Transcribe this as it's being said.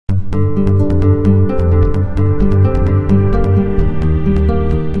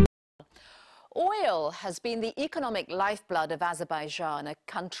has been the economic lifeblood of Azerbaijan, a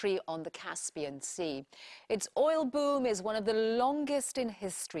country on the Caspian Sea. Its oil boom is one of the longest in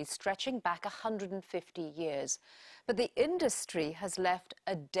history, stretching back 150 years. But the industry has left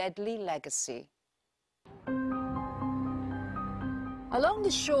a deadly legacy. Along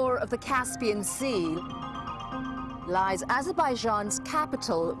the shore of the Caspian Sea lies Azerbaijan's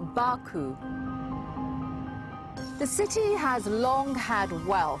capital, Baku. The city has long had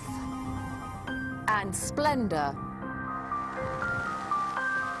wealth and splendor,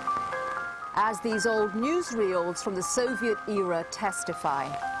 as these old newsreels from the Soviet era testify.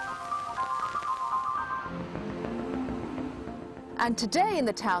 And today in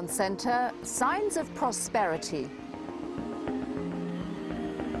the town center, signs of prosperity.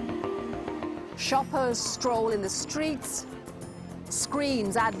 Shoppers stroll in the streets,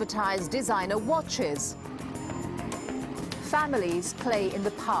 screens advertise designer watches, families play in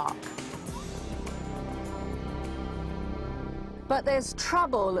the park. But there's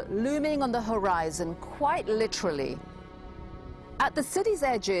trouble looming on the horizon, quite literally. At the city's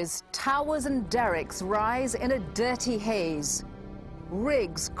edges, towers and derricks rise in a dirty haze.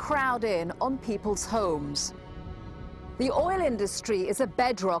 Rigs crowd in on people's homes. The oil industry is a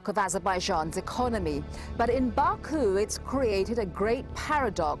bedrock of Azerbaijan's economy, but in Baku it's created a great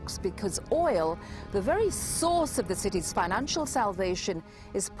paradox because oil, the very source of the city's financial salvation,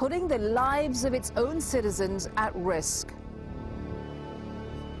 is putting the lives of its own citizens at risk.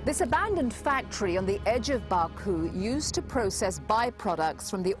 This abandoned factory on the edge of Baku used to process byproducts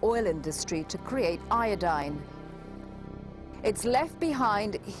from the oil industry to create iodine. It's left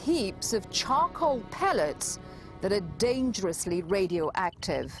behind heaps of charcoal pellets that are dangerously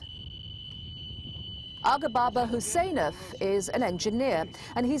radioactive. Agababa Husseinov is an engineer,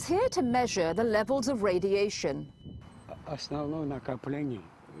 and he's here to measure the levels of radiation.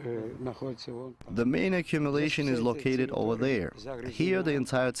 The main accumulation is located over there. Here the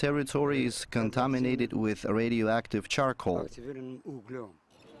entire territory is contaminated with radioactive charcoal.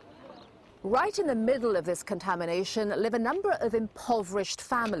 Right in the middle of this contamination live a number of impoverished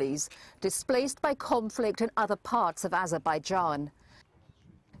families displaced by conflict in other parts of Azerbaijan.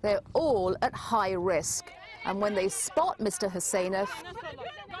 They're all at high risk, and when they spot Mr. Husseinov,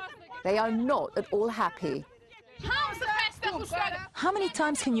 they are not at all happy. How many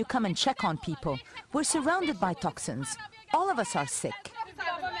times can you come and check on people? We're surrounded by toxins. All of us are sick.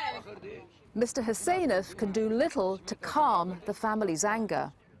 Mr. Husseinov can do little to calm the family's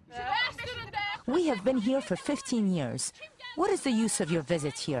anger. We have been here for 15 years. What is the use of your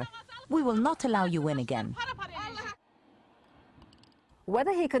visit here? We will not allow you in again.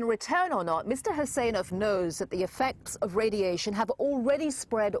 Whether he can return or not, Mr. Husseinov knows that the effects of radiation have already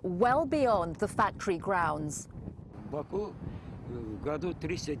spread well beyond the factory grounds.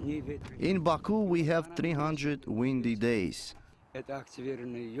 In Baku we have 300 windy days.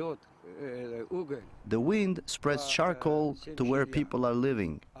 The wind spreads charcoal to where people are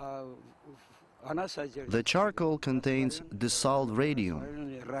living. The charcoal contains dissolved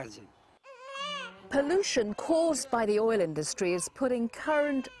radium. Pollution caused by the oil industry is putting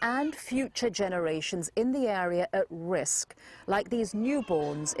current and future generations in the area at risk, like these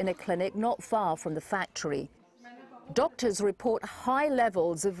newborns in a clinic not far from the factory. Doctors report high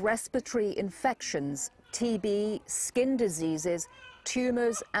levels of respiratory infections, TB, skin diseases,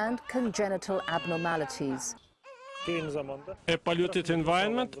 tumors and congenital abnormalities. A polluted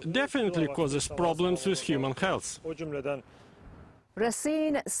environment definitely causes problems with human health.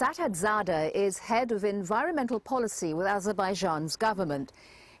 Rasin Satadzadeh is head of environmental policy with Azerbaijan's government.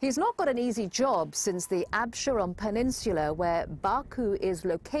 He's not got an easy job since the Absheron Peninsula, where Baku is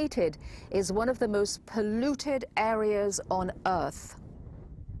located, is one of the most polluted areas on Earth.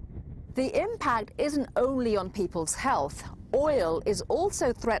 The impact isn't only on people's health. Oil is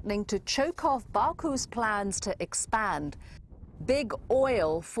also threatening to choke off Baku's plans to expand. Big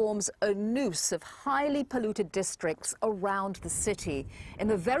oil forms a noose of highly polluted districts around the city, in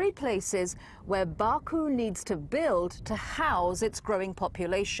the very places where Baku needs to build to house its growing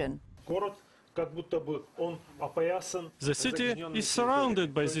population. The city is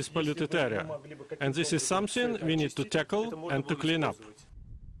surrounded by this polluted area, and this is something we need to tackle and to clean up.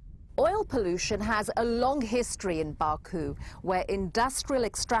 Oil pollution has a long history in Baku, where industrial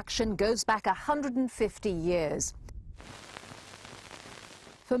extraction goes back 150 years.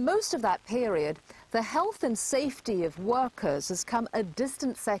 For most of that period, the health and safety of workers has come a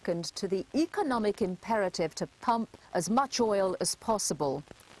distant second to the economic imperative to pump as much oil as possible.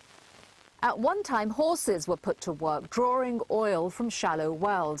 At one time, horses were put to work drawing oil from shallow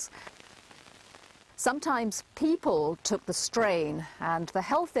wells. Sometimes people took the strain, and the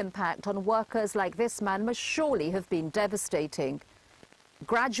health impact on workers like this man must surely have been devastating.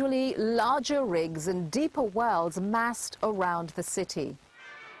 Gradually, larger rigs and deeper wells massed around the city.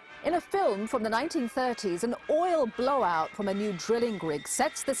 In a film from the 1930s, an oil blowout from a new drilling rig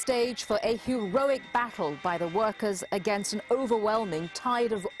sets the stage for a heroic battle by the workers against an overwhelming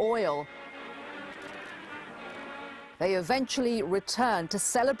tide of oil. They eventually return to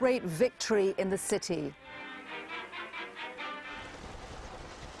celebrate victory in the city.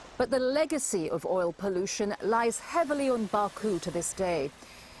 But the legacy of oil pollution lies heavily on Baku to this day.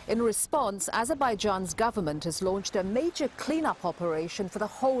 In response, Azerbaijan's government has launched a major cleanup operation for the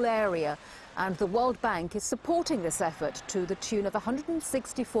whole area, and the World Bank is supporting this effort to the tune of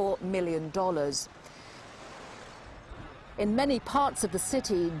 $164 million. In many parts of the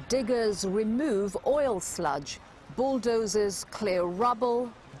city, diggers remove oil sludge. Bulldozers clear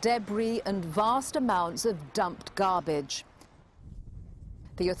rubble, debris and vast amounts of dumped garbage.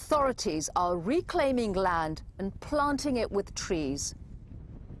 The authorities are reclaiming land and planting it with trees.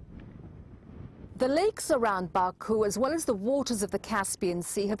 The lakes around Baku, as well as the waters of the Caspian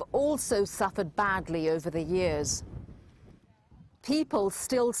Sea, have also suffered badly over the years. People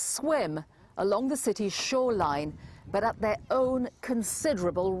still swim along the city's shoreline, but at their own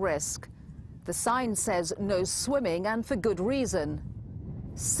considerable risk. The sign says no swimming, and for good reason.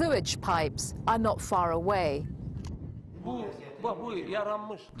 Sewage pipes are not far away.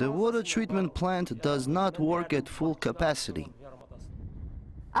 The water treatment plant does not work at full capacity.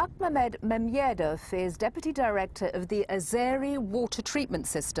 Akhmedov Memyedov is deputy director of the Azeri water treatment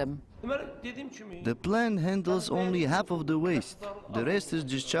system. The plant handles only half of the waste. The rest is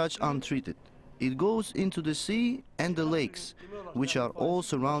discharged untreated. It goes into the sea and the lakes, which are all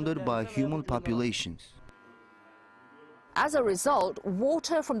surrounded by human populations. As a result,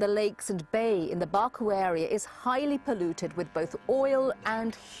 water from the lakes and bay in the Baku area is highly polluted with both oil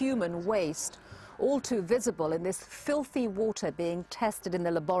and human waste, all too visible in this filthy water being tested in the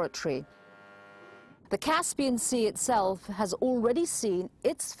laboratory. The Caspian Sea itself has already seen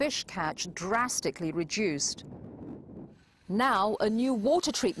its fish catch drastically reduced. Now, a new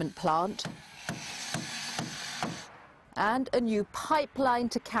water treatment plant and a new pipeline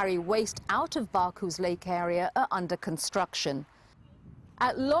to carry waste out of Baku's lake area are under construction.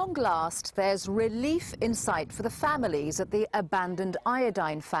 At long last, there's relief in sight for the families at the abandoned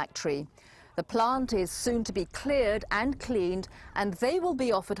iodine factory. The plant is soon to be cleared and cleaned, and they will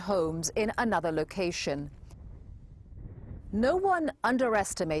be offered homes in another location. No one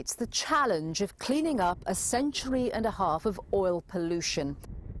underestimates the challenge of cleaning up a century and a half of oil pollution.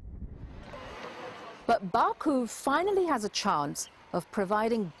 But Baku finally has a chance of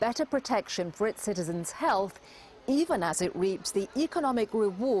providing better protection for its citizens' health, even as it reaps the economic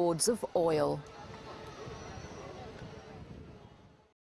rewards of oil.